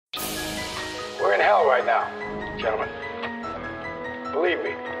We're in hell right now, gentlemen. Believe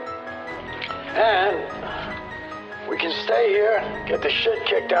me. And we can stay here, get the shit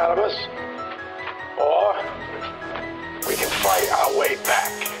kicked out of us, or we can fight our way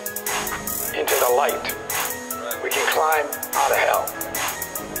back into the light. We can climb out of hell.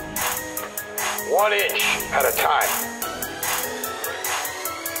 1 inch at a time.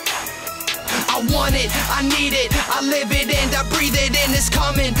 I want it, I need it, I live it and I breathe it and it's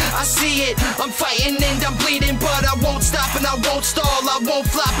coming. I see it, I'm fighting and I'm bleeding, but I won't stop and I won't stall. I won't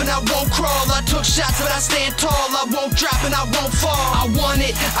flop and I won't crawl. I took shots but I stand tall. I won't drop and I won't fall. I want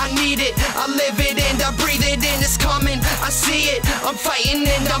it, I need it, I live it and I breathe it and it's coming. I see it, I'm fighting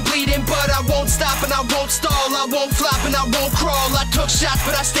and I'm bleeding, but I won't stop and I won't stall. I won't flop and I won't crawl. I took shots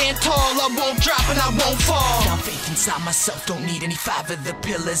but I stand tall. I won't drop and I won't fall. Found faith inside myself, don't need any 5 of the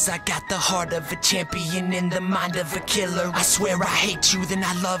pillars. I got the heart of a champion in the mind of a killer. I swear I hate you, then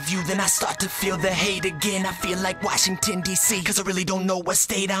I love you, then I start to feel the hate again. I feel like Washington DC, cause I really don't know what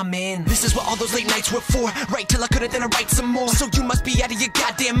state I'm in. This is what all those late nights were for. Right till I couldn't, then I write some more. So you must be out of your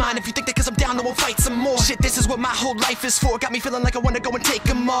goddamn mind if you think that cause I'm down I won't fight some more. Shit, this is what my whole life is for. Got me feeling like I wanna go and take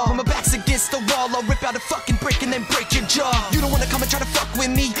them all. When my back's against the wall, I'll rip out a fucking brick and then break your jaw. You don't wanna come and try to fuck with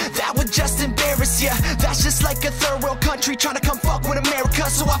me, that would just embarrass ya. That's just like a third world country trying to come fuck with America.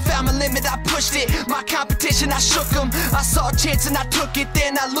 So I found my limit, I pushed it. My competition, I shook them. I saw a chance and I took it.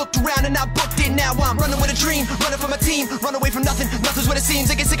 Then I looked around and I booked it. Now I'm running with a dream, running for my team, run away from nothing. Nothing's what it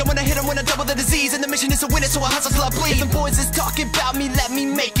seems. I get sick when I hit them, when I double the disease. And the mission is to win it, so I hustle till I bleed. If the boys is talking about me, let me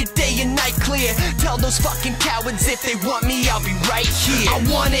make it day and night clear. Tell those fucking cowards if they want me, I'll be right here. I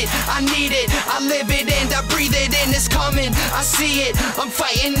want it, I need it, I live it and I breathe it and it's coming. I see it, I'm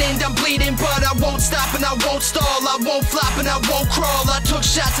fighting and I'm bleeding, but I won't stop and I won't stall. I won't flop and I won't crawl. I took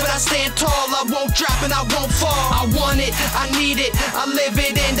shots but I stand tall. I won't drop and I won't fall. I want it, I need it, I live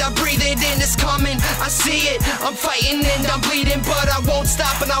it and I breathe it and it's coming. I see it, I'm fighting and I'm bleeding, but I won't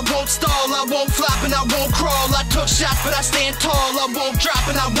stop and I won't stall. I won't flop and I won't crawl. I took shots but I stand tall. I won't drop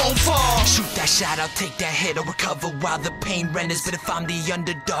and I won't fall. Shoot that shot, I'll take that hit, I'll recover while the pain renders. But if I'm the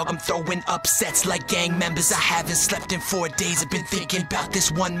underdog, I'm throwing upsets like gang members. I haven't slept in 4 days, I've been thinking about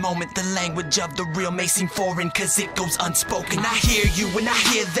this one moment. The language of the real may seem foreign cause it goes unspoken. I hear you and I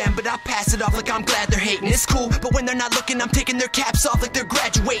hear them, but I pass it off like I'm glad they're hating. It's cool, but when they're not looking, I'm taking their caps off like they're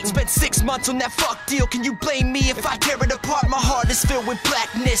graduating. Spent 6 months on that fuck deal, can you blame me if I tear it apart? My heart is filled with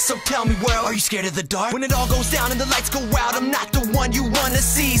blackness, so tell me, world, are you scared of the dark? When it all goes down and the lights go out, I'm not the one you wanna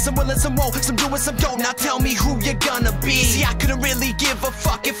see. Some will and some won't, some do and some don't. Now tell me who you're gonna be. See, I couldn't really give a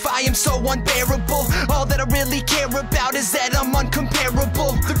fuck if I am so unbearable. All that I really care about is that I'm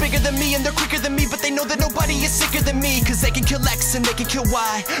uncomparable. They're bigger than me and they're quicker than me, but they know that nobody is sicker than me. Cause they can kill X and they can kill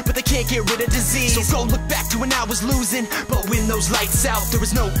Y, but they can't get rid of disease. So go look back to when I was losing, but when those lights out, there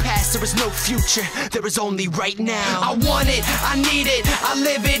is no past, there is no future, there is only right now. I want it, I need it, I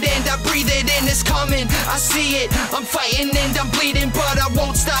live it and I breathe it and it's coming. I see it, I'm fighting and I'm bleeding, but I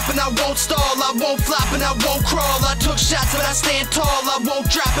won't stop and I won't stall. I won't flop and I won't crawl. I took shots but I stand tall. I won't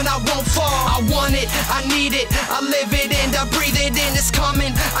drop and I won't fall. I want it, I need it, I live it and I breathe it and it's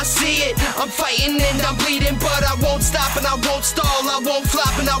coming. I see it, I'm fighting and I'm bleeding, but I won't stop and I won't stall. I won't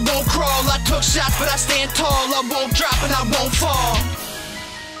flop and I won't crawl. I took shots but I stand tall. I won't drop and I won't fall.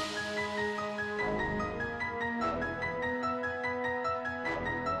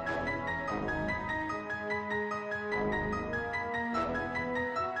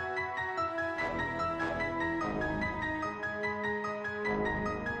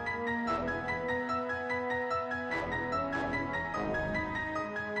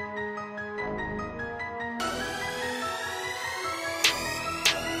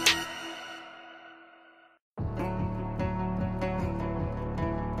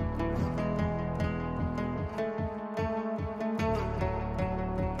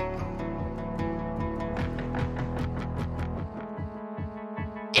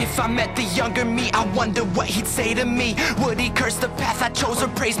 If I met the younger me, I wonder what he'd say to me. Would he curse the path I chose or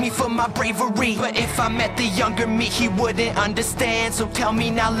praise me for my bravery? But if I met the younger me, he wouldn't understand. So tell me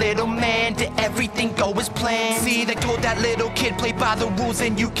now, little man, did everything go as planned? See, they told that little kid, play by the rules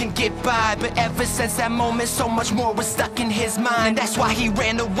and you can get by. But ever since that moment, so much more was stuck in his mind. And that's why he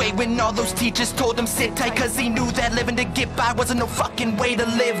ran away when all those teachers told him sit tight. Cause he knew that living to get by wasn't no fucking way to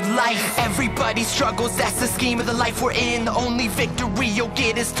live life. Everybody struggles, that's the scheme of the life we're in. The only victory you'll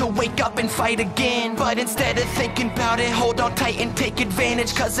get is to wake up and fight again. But instead of thinking about it, hold on tight and take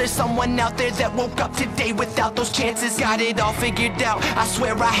advantage, cause there's someone out there that woke up today without those chances. Got it all figured out, I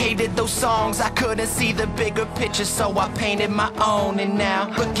swear I hated those songs. I couldn't see the bigger picture, so I painted my own. And now,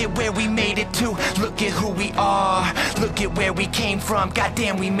 look at where we made it to, look at who we are, look at where we came from,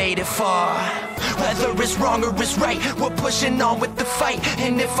 goddamn we made it far. Whether it's wrong or it's right, we're pushing on with the fight.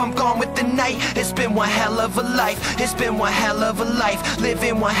 And if I'm gone with the night, it's been one hell of a life. It's been one hell of a life,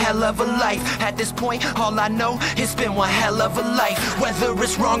 living one hell of a life. At this point, all I know, it's been one hell of a life. Whether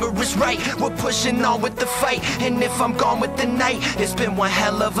it's wrong or it's right, we're pushing on with the fight. And if I'm gone with the night, it's been one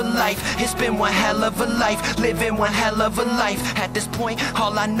hell of a life. It's been one hell of a life, living one hell of a life. At this point,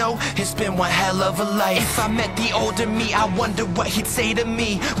 all I know, it's been one hell of a life. If I met the older me, I wonder what he'd say to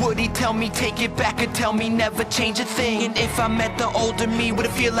me. Would he tell me take it back or tell me never change a thing? And if I met the older me, would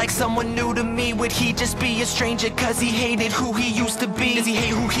it feel like someone new to me? Would he just be a stranger cause he hated who he used to be? Does he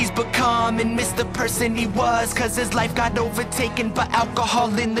hate who he's become and miss the person he was, cause his life got overtaken by alcohol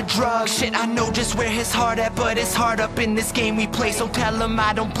and the drugs? Shit, I know just where his heart at, but his heart up in this game we play. So tell him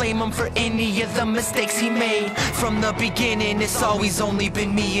I don't blame him for any of the mistakes he made. From the beginning, it's always only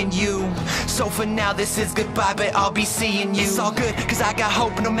been me and you. So for now, this is goodbye, but I'll be seeing you. It's all good, cause I got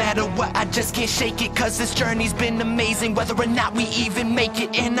hope no matter what, I just can't shake it. Cause this journey's been amazing, whether or not we even make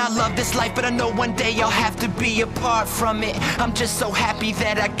it. And I love this life, but I know one day I'll have to be apart from it. I'm just so happy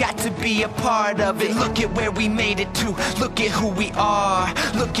that I got to be a part of it. Look at where we made it to, look at who we are,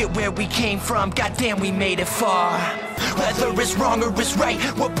 look at where we came from, goddamn we made it far. Whether it's wrong or it's right,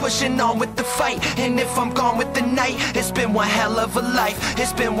 we're pushing on with the fight. And if I'm gone with the night, it's been one hell of a life.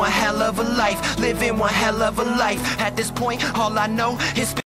 It's been one hell of a life, living one hell of a life. At this point, all I know is